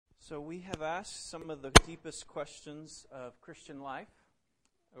So we have asked some of the deepest questions of Christian life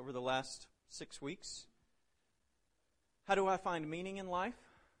over the last 6 weeks. How do I find meaning in life?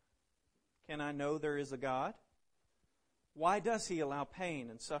 Can I know there is a God? Why does He allow pain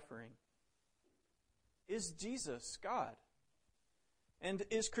and suffering? Is Jesus God? And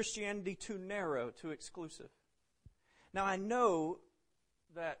is Christianity too narrow, too exclusive? Now I know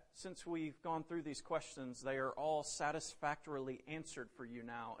that since we've gone through these questions, they are all satisfactorily answered for you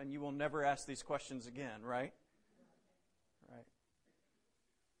now, and you will never ask these questions again, right? Right.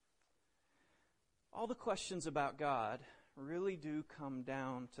 All the questions about God really do come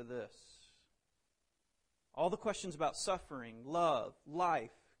down to this. All the questions about suffering, love,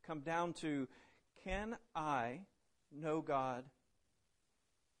 life come down to, can I know God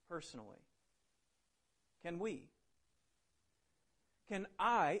personally? Can we? Can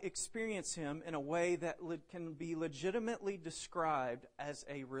I experience Him in a way that can be legitimately described as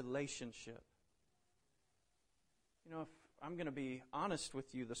a relationship? You know, if I'm going to be honest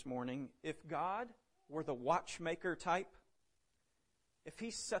with you this morning, if God were the watchmaker type, if He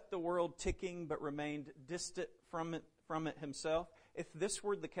set the world ticking but remained distant from it Himself, if this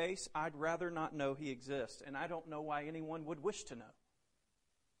were the case, I'd rather not know He exists, and I don't know why anyone would wish to know.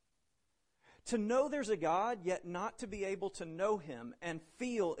 To know there's a God, yet not to be able to know Him and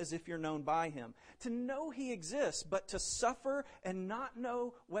feel as if you're known by Him. To know He exists, but to suffer and not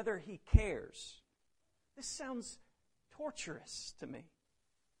know whether He cares. This sounds torturous to me.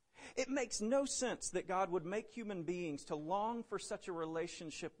 It makes no sense that God would make human beings to long for such a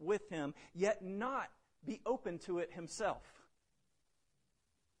relationship with Him, yet not be open to it Himself.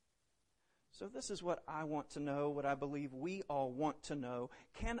 So this is what I want to know, what I believe we all want to know.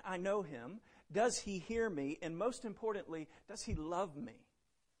 Can I know Him? Does He hear me? And most importantly, does He love me?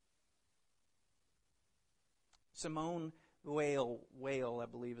 Simone Weil, I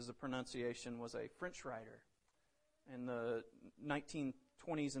believe is the pronunciation, was a French writer. In the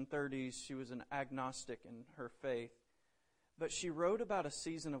 1920s and 30s, she was an agnostic in her faith. But she wrote about a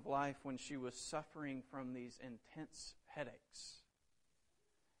season of life when she was suffering from these intense headaches.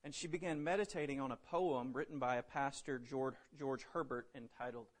 And she began meditating on a poem written by a pastor, George Herbert,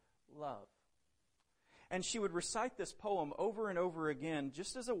 entitled Love. And she would recite this poem over and over again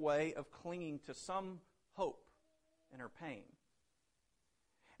just as a way of clinging to some hope in her pain.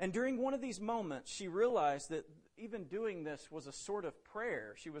 And during one of these moments, she realized that even doing this was a sort of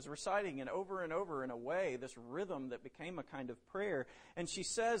prayer. She was reciting it over and over in a way, this rhythm that became a kind of prayer. And she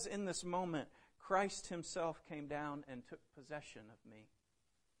says in this moment, Christ Himself came down and took possession of me.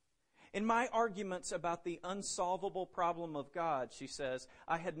 In my arguments about the unsolvable problem of God, she says,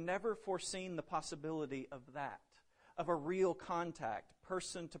 I had never foreseen the possibility of that, of a real contact,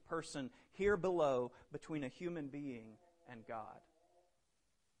 person to person, here below, between a human being and God.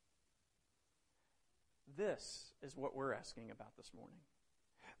 This is what we're asking about this morning.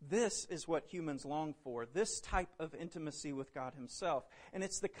 This is what humans long for, this type of intimacy with God Himself. And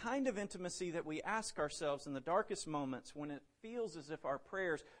it's the kind of intimacy that we ask ourselves in the darkest moments when it feels as if our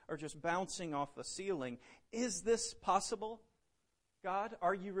prayers are just bouncing off the ceiling. Is this possible? God,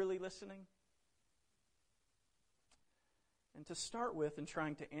 are you really listening? And to start with, in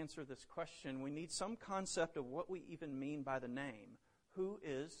trying to answer this question, we need some concept of what we even mean by the name. Who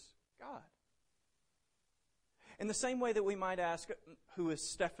is God? In the same way that we might ask, who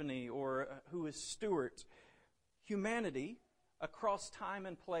is Stephanie or who is Stuart, humanity across time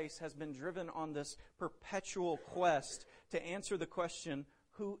and place has been driven on this perpetual quest to answer the question,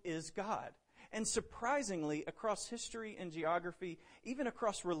 who is God? And surprisingly, across history and geography, even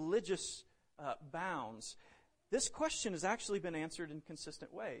across religious bounds, this question has actually been answered in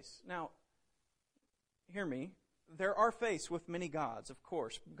consistent ways. Now, hear me. There are faiths with many gods, of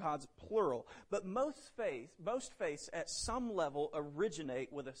course, gods plural. But most faiths at some level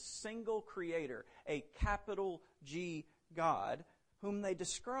originate with a single creator, a capital G God, whom they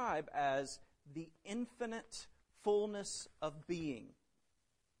describe as the infinite fullness of being.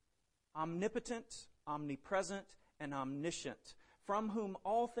 Omnipotent, omnipresent, and omniscient, from whom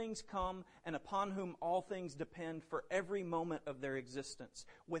all things come and upon whom all things depend for every moment of their existence,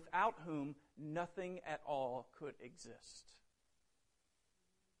 without whom nothing at all could exist.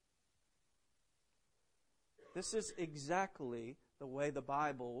 This is exactly the way the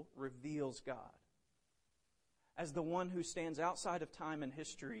Bible reveals God, as the one who stands outside of time and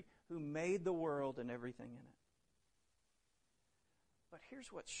history, who made the world and everything in it. But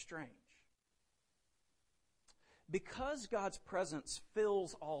here's what's strange. Because God's presence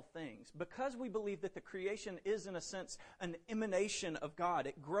fills all things, because we believe that the creation is, in a sense, an emanation of God,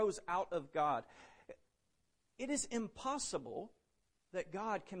 it grows out of God, it is impossible that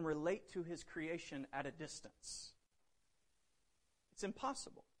God can relate to His creation at a distance. It's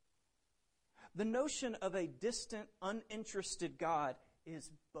impossible. The notion of a distant, uninterested God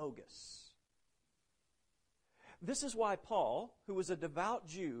is bogus. This is why Paul, who was a devout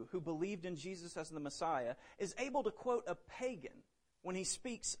Jew who believed in Jesus as the Messiah, is able to quote a pagan when he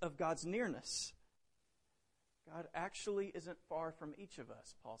speaks of God's nearness. God actually isn't far from each of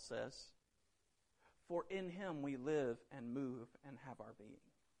us, Paul says. For in Him we live and move and have our being.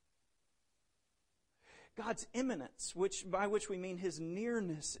 God's immanence, by which we mean His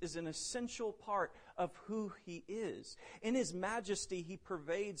nearness, is an essential part of who He is. In His majesty, He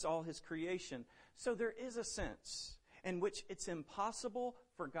pervades all His creation. So there is a sense in which it's impossible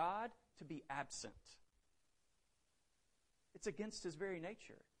for God to be absent. It's against His very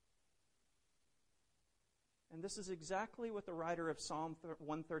nature. And this is exactly what the writer of Psalm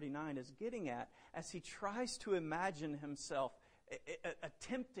 139 is getting at as he tries to imagine himself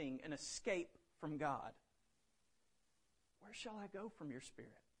attempting an escape from God. Where shall I go from your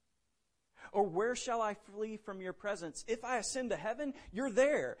Spirit? Or where shall I flee from your presence? If I ascend to heaven, you're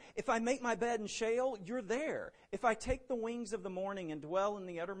there. If I make my bed in Sheol, you're there. If I take the wings of the morning and dwell in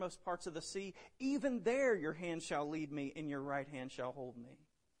the uttermost parts of the sea, even there your hand shall lead me, and your right hand shall hold me.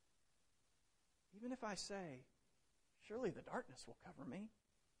 Even if I say, surely the darkness will cover me,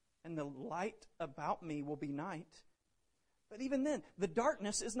 and the light about me will be night. But even then, the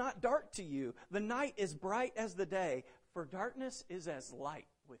darkness is not dark to you. The night is bright as the day, for darkness is as light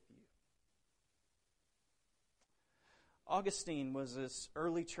with you. Augustine was this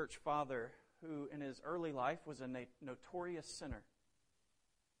early church father who in his early life was a notorious sinner.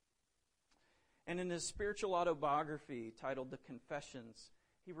 And in his spiritual autobiography titled The Confessions,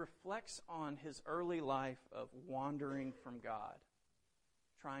 he reflects on his early life of wandering from God,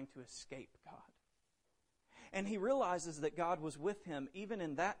 trying to escape God. And he realizes that God was with him even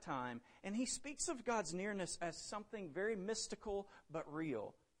in that time. And he speaks of God's nearness as something very mystical but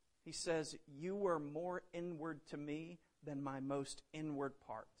real. He says, "You were more inward to me than my most inward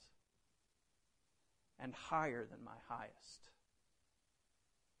part, and higher than my highest."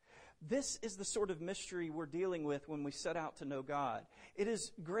 This is the sort of mystery we're dealing with when we set out to know God. It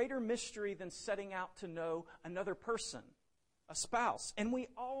is greater mystery than setting out to know another person, a spouse. And we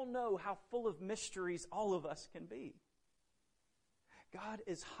all know how full of mysteries all of us can be. God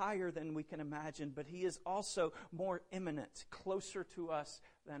is higher than we can imagine, but He is also more immanent, closer to us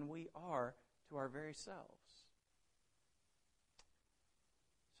than we are to our very selves.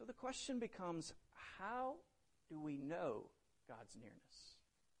 So the question becomes, how do we know God's nearness?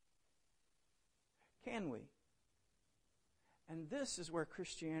 Can we? And this is where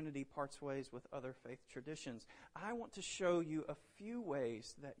Christianity parts ways with other faith traditions. I want to show you a few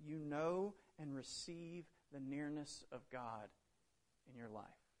ways that you know and receive the nearness of God in your life.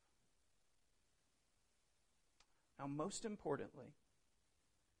 Now, most importantly,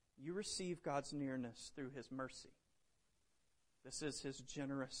 you receive God's nearness through His mercy. This is His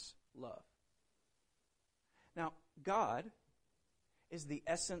generous love. Now, God is the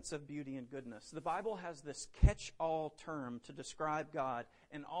essence of beauty and goodness. The Bible has this catch-all term to describe God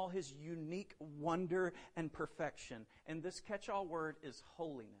and all His unique wonder and perfection. And this catch-all word is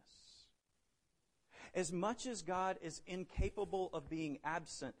holiness. As much as God is incapable of being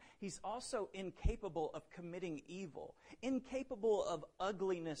absent, He's also incapable of committing evil, incapable of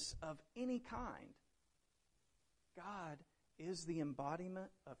ugliness of any kind. God is the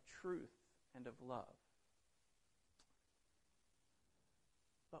embodiment of truth and of love.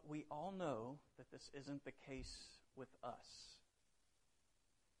 But we all know that this isn't the case with us.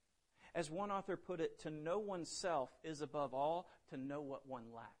 As one author put it, to know oneself is above all to know what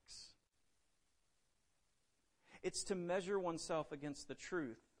one lacks. It's to measure oneself against the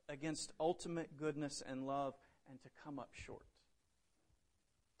truth, against ultimate goodness and love, and to come up short.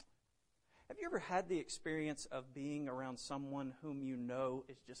 Have you ever had the experience of being around someone whom you know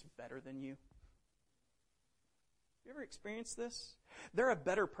is just better than you? You ever experienced this? They're a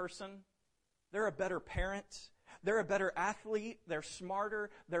better person. They're a better parent. They're a better athlete. They're smarter.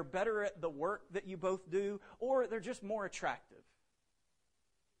 They're better at the work that you both do. Or they're just more attractive.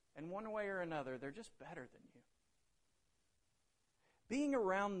 In one way or another, they're just better than you. Being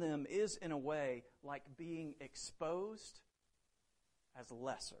around them is, in a way, like being exposed as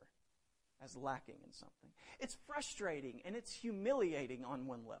lesser, as lacking in something. It's frustrating and it's humiliating on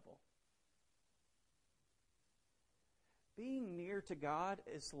one level. Being near to God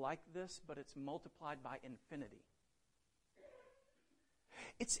is like this, but it's multiplied by infinity.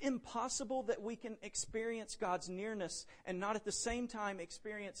 It's impossible that we can experience God's nearness and not at the same time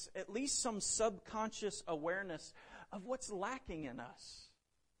experience at least some subconscious awareness of what's lacking in us,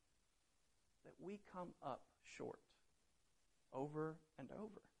 that we come up short over and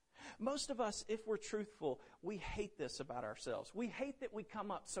over. Most of us, if we're truthful, we hate this about ourselves. We hate that we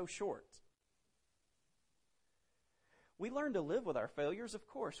come up so short. We learn to live with our failures, of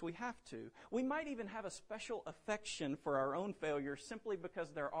course, we have to. We might even have a special affection for our own failures simply because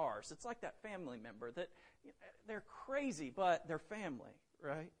they're ours. It's like that family member that they're crazy, but they're family,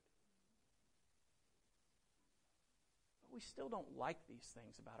 right? But we still don't like these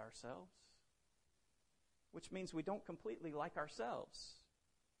things about ourselves, which means we don't completely like ourselves.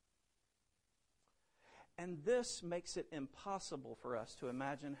 And this makes it impossible for us to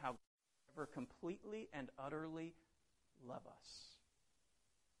imagine how God will ever completely and utterly love us.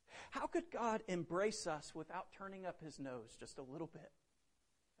 How could God embrace us without turning up his nose just a little bit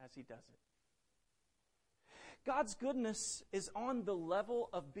as he does it? God's goodness is on the level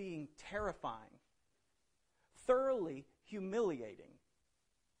of being terrifying, thoroughly humiliating,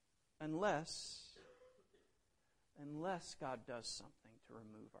 unless God does something to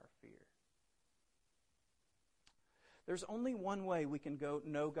remove our fear. There's only one way we can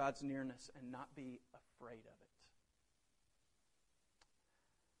know God's nearness and not be afraid of it.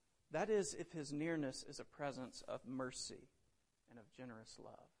 That is, if his nearness is a presence of mercy and of generous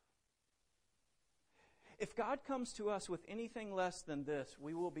love. If God comes to us with anything less than this,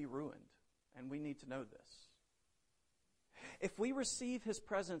 we will be ruined, and we need to know this. If we receive his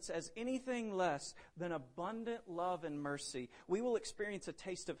presence as anything less than abundant love and mercy, we will experience a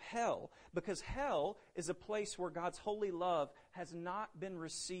taste of hell, because hell is a place where God's holy love has not been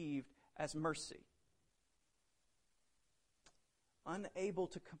received as mercy. Unable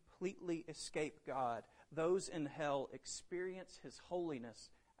to completely escape God, those in hell experience his holiness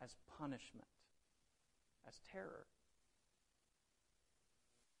as punishment, as terror.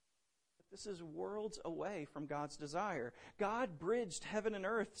 But this is worlds away from God's desire. God bridged heaven and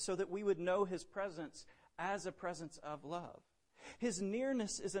earth so that we would know his presence as a presence of love. His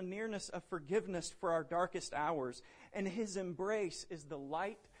nearness is a nearness of forgiveness for our darkest hours, and his embrace is the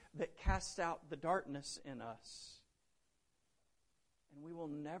light that casts out the darkness in us. And we will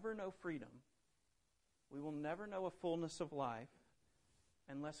never know freedom. We will never know a fullness of life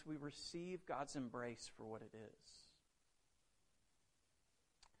unless we receive God's embrace for what it is.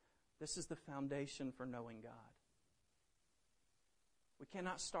 This is the foundation for knowing God. We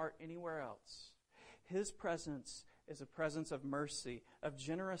cannot start anywhere else. His presence is a presence of mercy, of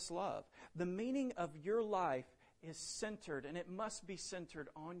generous love. The meaning of your life is centered, and it must be centered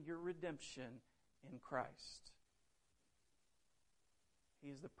on your redemption in Christ. He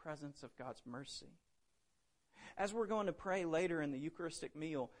is the presence of God's mercy. As we're going to pray later in the Eucharistic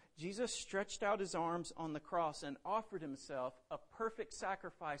meal, Jesus stretched out his arms on the cross and offered himself a perfect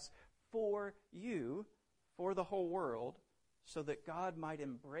sacrifice for you, for the whole world, so that God might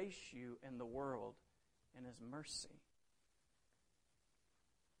embrace you and the world in his mercy.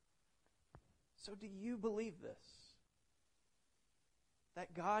 So do you believe this?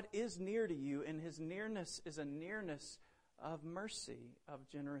 That God is near to you, and his nearness is a nearness of mercy, of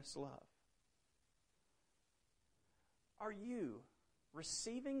generous love. Are you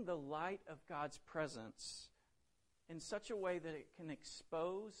receiving the light of God's presence in such a way that it can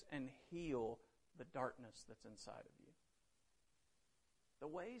expose and heal the darkness that's inside of you? The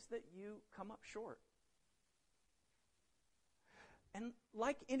ways that you come up short. And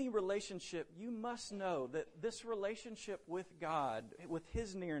like any relationship, you must know that this relationship with God, with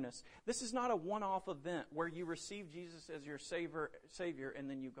his nearness, this is not a one-off event where you receive Jesus as your Savior and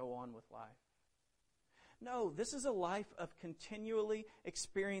then you go on with life. No, this is a life of continually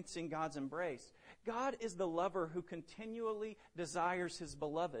experiencing God's embrace. God is the lover who continually desires his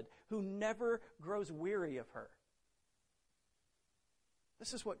beloved, who never grows weary of her.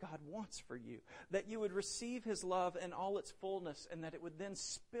 This is what God wants for you, that you would receive his love in all its fullness and that it would then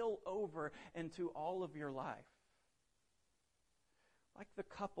spill over into all of your life. Like the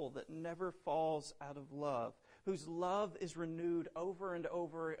couple that never falls out of love, whose love is renewed over and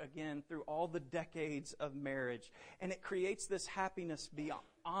over again through all the decades of marriage, and it creates this happiness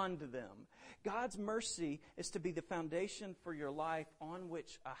beyond them. God's mercy is to be the foundation for your life on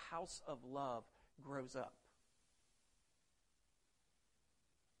which a house of love grows up.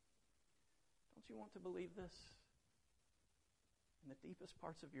 Don't you want to believe this in the deepest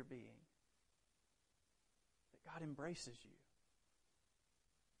parts of your being? That God embraces you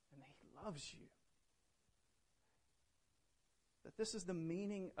and that he loves you. That this is the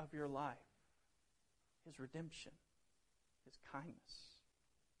meaning of your life, his redemption, his kindness.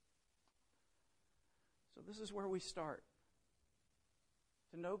 So this is where we start.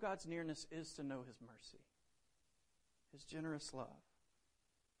 To know God's nearness is to know his mercy. His generous love.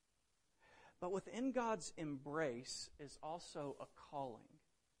 But within God's embrace is also a calling.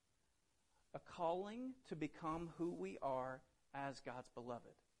 A calling to become who we are as God's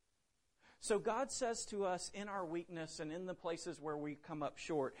beloved. So God says to us in our weakness and in the places where we come up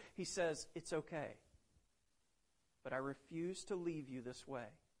short, He says, it's okay. But I refuse to leave you this way.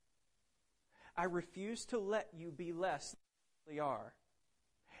 I refuse to let you be less than you really are.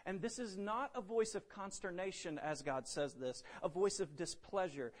 And this is not a voice of consternation, as God says this, a voice of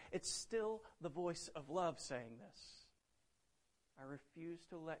displeasure. It's still the voice of love saying this. I refuse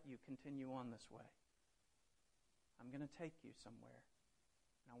to let you continue on this way. I'm going to take you somewhere,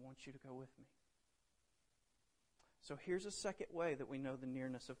 and I want you to go with me. So here's a second way that we know the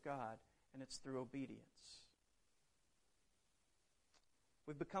nearness of God, and it's through obedience.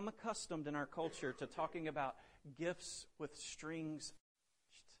 We've become accustomed in our culture to talking about gifts with strings.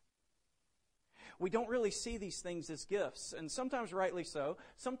 We don't really see these things as gifts, and sometimes rightly so.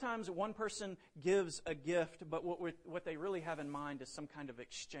 Sometimes one person gives a gift, but what they really have in mind is some kind of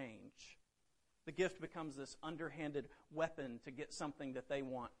exchange. The gift becomes this underhanded weapon to get something that they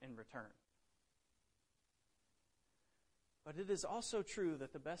want in return. But it is also true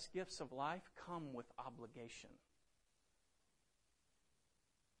that the best gifts of life come with obligation.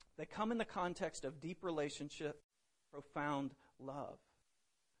 They come in the context of deep relationship, profound love.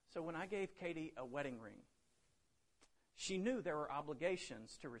 So when I gave Katie a wedding ring, she knew there were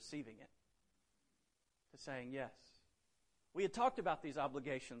obligations to receiving it, to saying yes. We had talked about these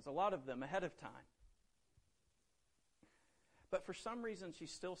obligations, a lot of them, ahead of time. But for some reason, she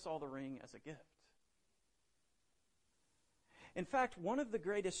still saw the ring as a gift. In fact, one of the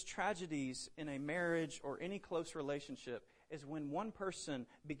greatest tragedies in a marriage or any close relationship is when one person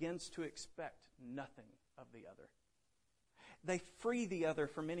begins to expect nothing of the other. They free the other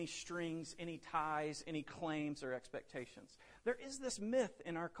from any strings, any ties, any claims or expectations. There is this myth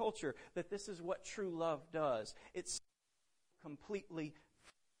in our culture that this is what true love does. It's completely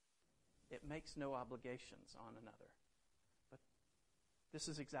free. It makes no obligations on another. But this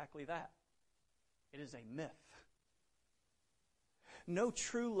is exactly that. It is a myth. No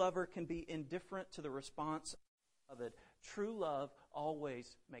true lover can be indifferent to the response of it. True love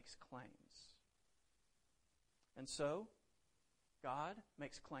always makes claims. And so, God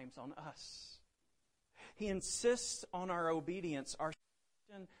makes claims on us. He insists on our obedience, our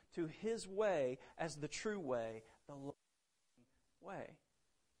submission to His way as the true way, the loving way.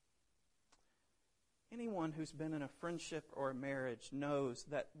 Anyone who's been in a friendship or a marriage knows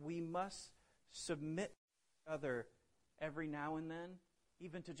that we must submit to each other every now and then,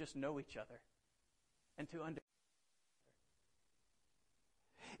 even to just know each other and to understand.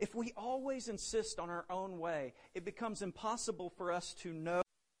 If we always insist on our own way, it becomes impossible for us to know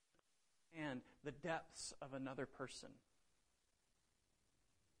and the depths of another person.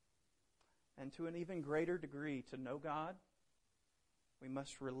 And to an even greater degree, to know God, we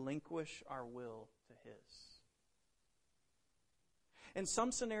must relinquish our will to His. In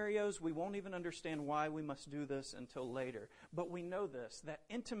some scenarios, we won't even understand why we must do this until later. But we know this, that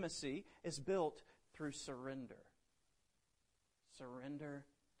intimacy is built through surrender. Surrender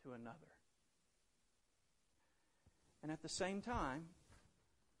to another. And at the same time,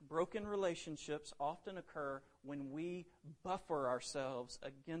 broken relationships often occur when we buffer ourselves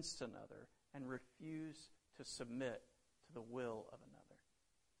against another and refuse to submit to the will of another.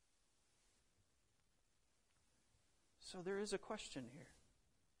 So there is a question here.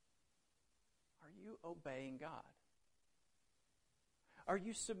 Are you obeying God? Are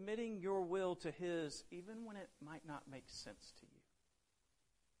you submitting your will to His even when it might not make sense to you?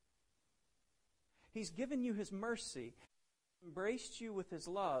 He's given you His mercy, embraced you with His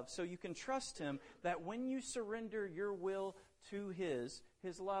love, so you can trust Him that when you surrender your will to His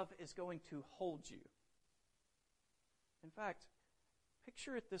love is going to hold you. In fact,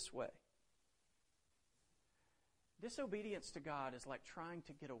 picture it this way. Disobedience to God is like trying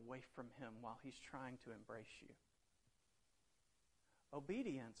to get away from Him while He's trying to embrace you.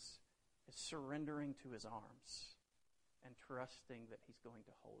 Obedience is surrendering to His arms and trusting that He's going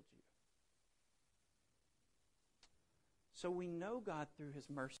to hold you. So we know God through His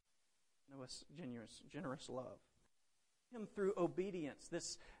mercy, generous love. Him through obedience,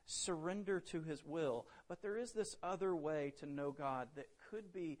 this surrender to His will. But there is this other way to know God that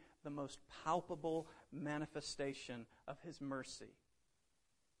could be the most palpable manifestation of His mercy,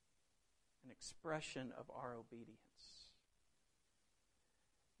 an expression of our obedience.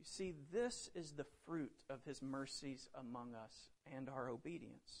 You see, this is the fruit of His mercies among us and our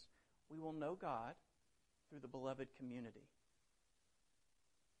obedience. We will know God through the beloved community.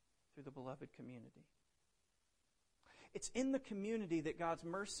 Through the beloved community. It's in the community that God's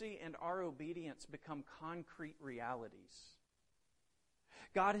mercy and our obedience become concrete realities.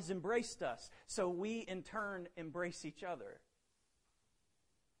 God has embraced us, so we in turn embrace each other.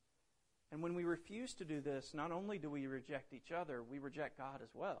 And when we refuse to do this, not only do we reject each other, we reject God as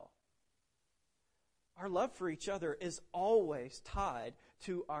well. Our love for each other is always tied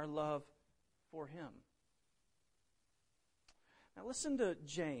to our love for Him. Now listen to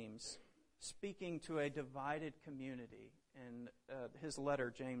James speaking to a divided community in his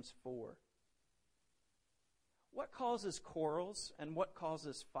letter, James 4. What causes quarrels and what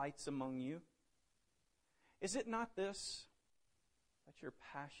causes fights among you? Is it not this, that your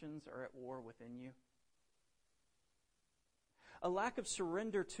passions are at war within you? A lack of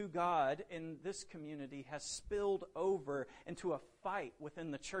surrender to God in this community has spilled over into a fight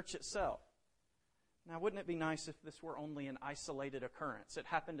within the church itself. Now, wouldn't it be nice if this were only an isolated occurrence? It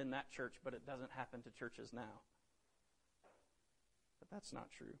happened in that church, but it doesn't happen to churches now. But that's not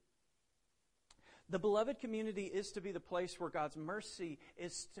true. The beloved community is to be the place where God's mercy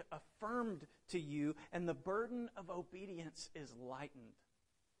is affirmed to you and the burden of obedience is lightened.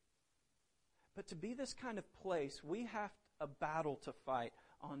 But to be this kind of place, we have a battle to fight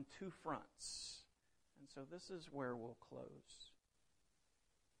on two fronts. And so this is where we'll close.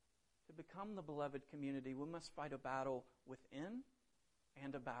 To become the beloved community, we must fight a battle within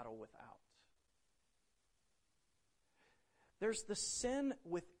and a battle without. There's the sin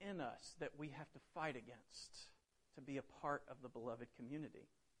within us that we have to fight against to be a part of the beloved community.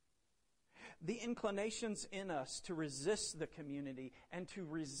 The inclinations in us to resist the community and to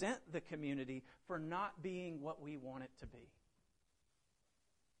resent the community for not being what we want it to be.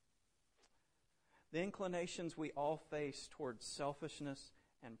 The inclinations we all face towards selfishness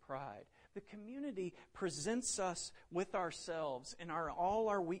and pride. The community presents us with ourselves and all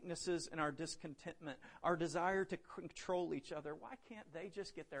our weaknesses and our discontentment, our desire to control each other. Why can't they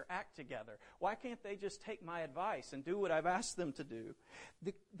just get their act together? Why can't they just take my advice and do what I've asked them to do?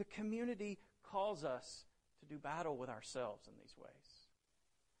 The community calls us to do battle with ourselves in these ways.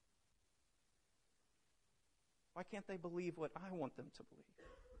 Why can't they believe what I want them to believe?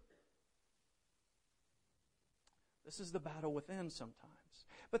 This is the battle within sometimes.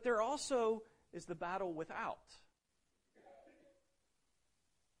 But there also is the battle without,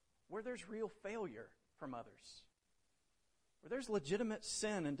 where there's real failure from others, where there's legitimate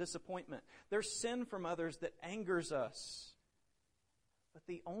sin and disappointment. There's sin from others that angers us. But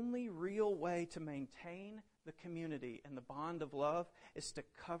the only real way to maintain the community and the bond of love is to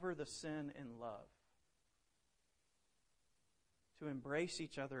cover the sin in love. To embrace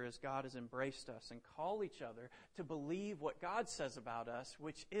each other as God has embraced us and call each other to believe what God says about us,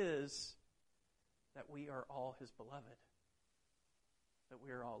 which is that we are all His beloved, that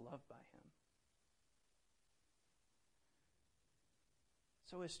we are all loved by Him.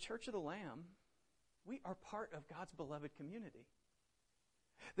 So as Church of the Lamb, we are part of God's beloved community.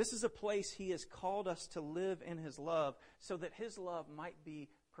 This is a place He has called us to live in His love so that His love might be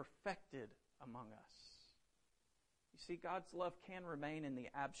perfected among us. You see, God's love can remain in the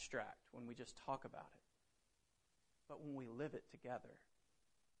abstract when we just talk about it. But when we live it together,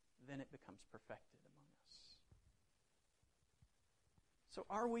 then it becomes perfected among us. So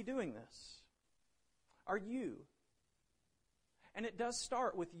are we doing this? Are you? And it does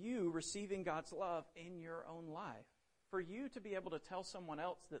start with you receiving God's love in your own life. For you to be able to tell someone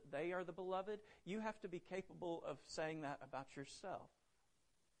else that they are the beloved, you have to be capable of saying that about yourself.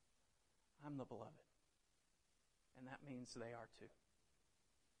 I'm the beloved. And that means they are too.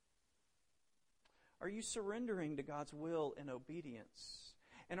 Are you surrendering to God's will in obedience?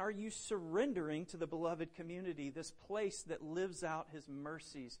 And are you surrendering to the beloved community, this place that lives out His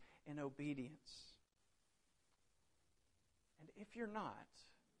mercies in obedience? And if you're not,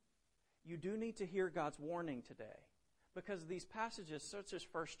 you do need to hear God's warning today. Because these passages, such as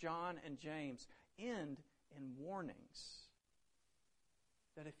 1 John and James, end in warnings.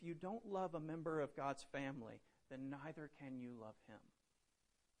 That if you don't love a member of God's family, then neither can you love Him.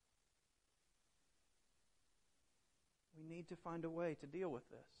 We need to find a way to deal with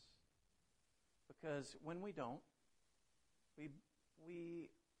this. Because when we don't, we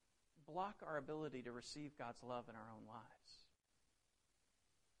block our ability to receive God's love in our own lives.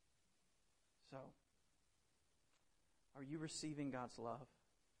 So, are you receiving God's love?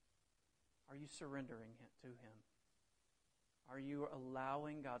 Are you surrendering it to Him? Are you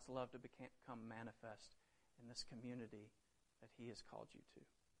allowing God's love to become manifest in this community that He has called you to?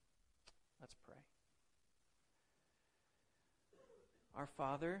 Let's pray. Our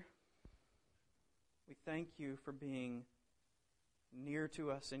Father, we thank You for being near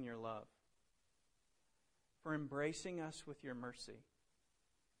to us in Your love. for embracing us with your mercy,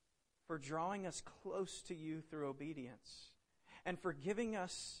 for drawing us close to you through obedience, and for giving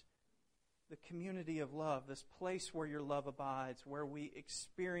us the community of love, this place where your love abides, where we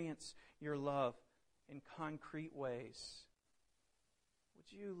experience your love in concrete ways.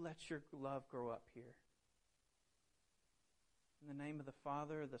 Would you let your love grow up here? In the name of the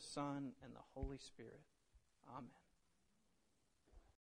Father, the Son, and the Holy Spirit. Amen.